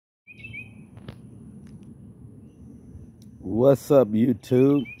What's up,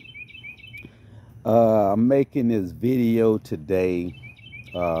 YouTube? I'm making this video today.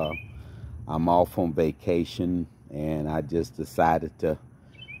 I'm off on vacation and I just decided to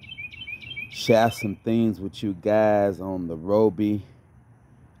share some things with you guys on the ryobi,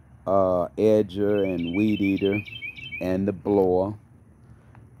 edger and weed eater and the blower.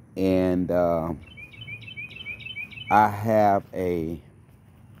 And I have a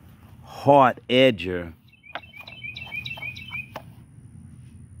hard edger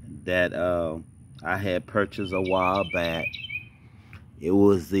that I had purchased a while back. It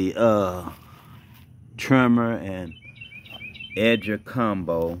was the trimmer and edger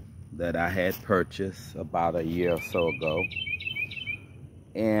combo that I had purchased about a year or so ago.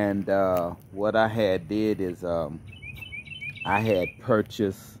 And what I had did is I had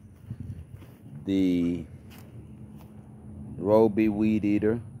purchased the ryobi weed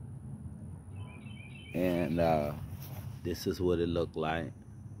eater, and this is what it looked like.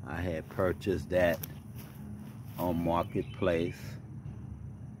 I had purchased that on Marketplace,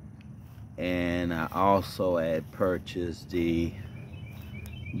 and I also had purchased the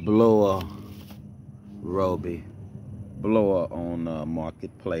blower ryobi blower on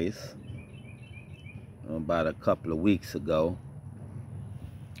Marketplace about a couple of weeks ago.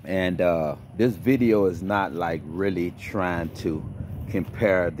 And this video is not like really trying to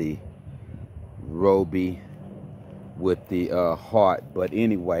compare the ryobi with the hart, but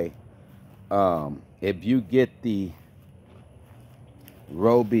anyway, if you get the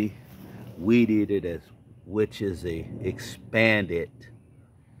ryobi weed eater, which is a expanded,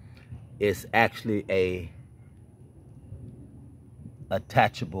 it's actually a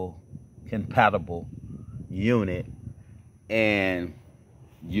attachable, compatible unit, and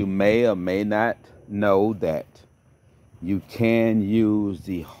you may or may not know that you can use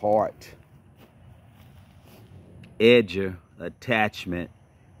the hart edger attachment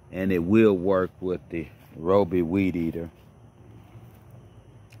and it will work with the ryobi weed eater.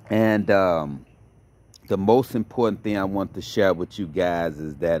 And the most important thing I want to share with you guys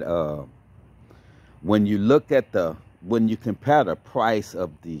is that when you look at when you compare the price of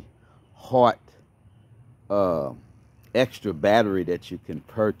the hart extra battery that you can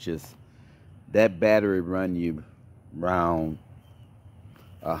purchase, that battery run you around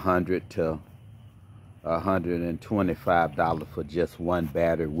 $100 to $125 for just one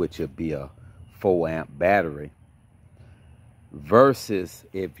battery, which would be a 4-amp battery, versus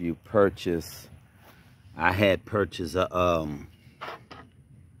if you purchase, I had purchased two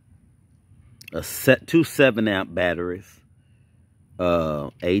 7-amp batteries,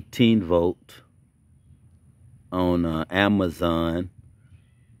 18 volt on Amazon,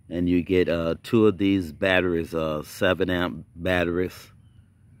 and you get two of these batteries, 7-amp batteries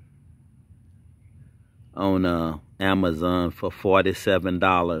on Amazon for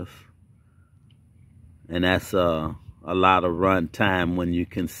 $47, and that's a lot of run time when you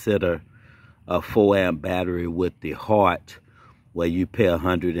consider a 4-amp battery with the hart, where you pay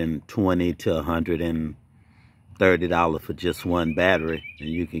 $120 to $130 for just one battery, and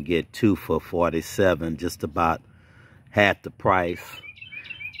you can get two for $47, just about half the price.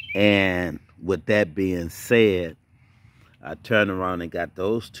 And with that being said, I turned around and got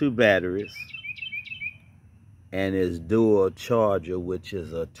those two batteries and its dual charger, which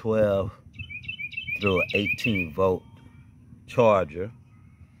is a 12 through 18 volt charger.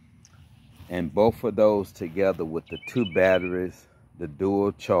 And both of those together with the two batteries, the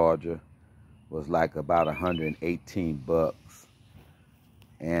dual charger, was like about 118 bucks.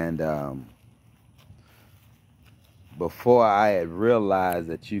 And before I had realized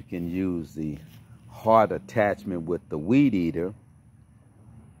that you can use the hart attachment with the weed eater,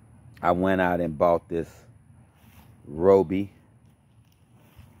 I went out and bought this ryobi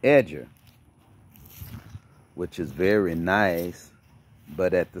edger, which is very nice,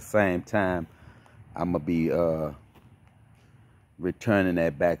 but at the same time, I'm gonna be returning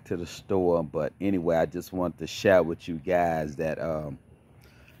that back to the store. But anyway, I just want to share with you guys that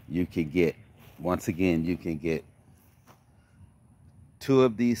you can get, once again, you can get two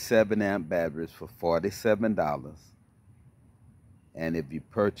of these 7-amp batteries for $47. And if you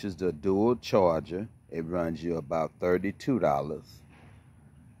purchase the dual charger, it runs you about $32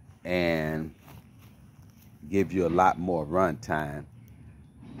 and give you a lot more run time.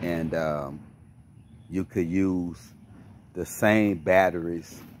 And you could use the same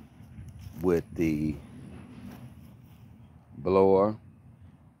batteries with the blower,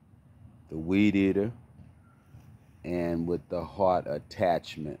 the weed eater, and with the hart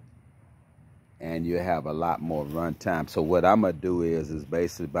attachment, and you have a lot more run time. So what I'm gonna do is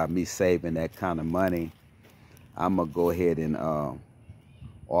basically, by me saving that kind of money, I'm gonna go ahead and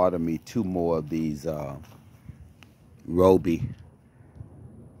order me 2 more of these ryobi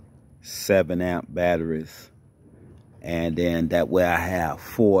 7-amp batteries, and then that way I have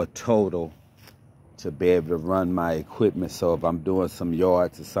 4 total to be able to run my equipment. So if I'm doing some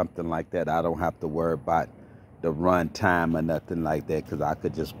yards or something like that, I don't have to worry about the run time or nothing like that, because I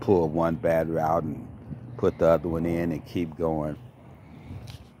could just pull one battery out and put the other one in and keep going.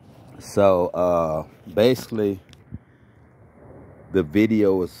 So basically the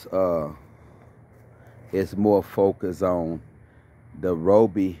video is more focused on the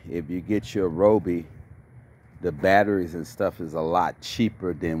ryobi. If you get your ryobi, the batteries and stuff is a lot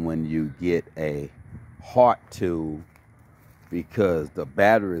cheaper than when you get a hart tool, because the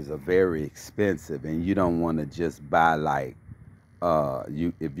batteries are very expensive, and you don't want to just buy like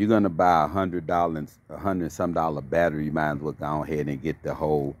if you're gonna buy $100, $100-some battery, you might as well go ahead and get the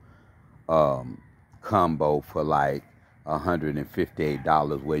whole combo for like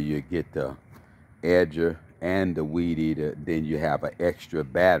 $158, where you get the edger and the weed eater, then you have an extra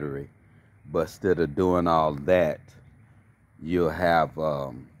battery. But instead of doing all that, you'll have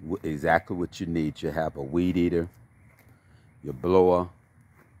exactly what you need. You have a weed eater, your blower,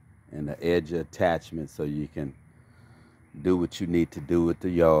 and the edger attachment, so you can do what you need to do with the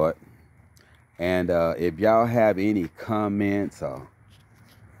yard. And if y'all have any comments or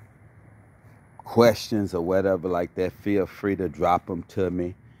questions or whatever like that, feel free to drop them to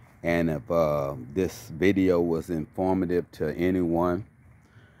me. And if this video was informative to anyone,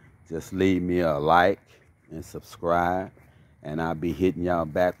 just leave me a like and subscribe, and I'll be hitting y'all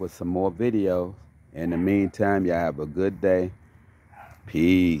back with some more videos. In the meantime, y'all have a good day.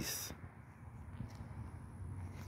 Peace.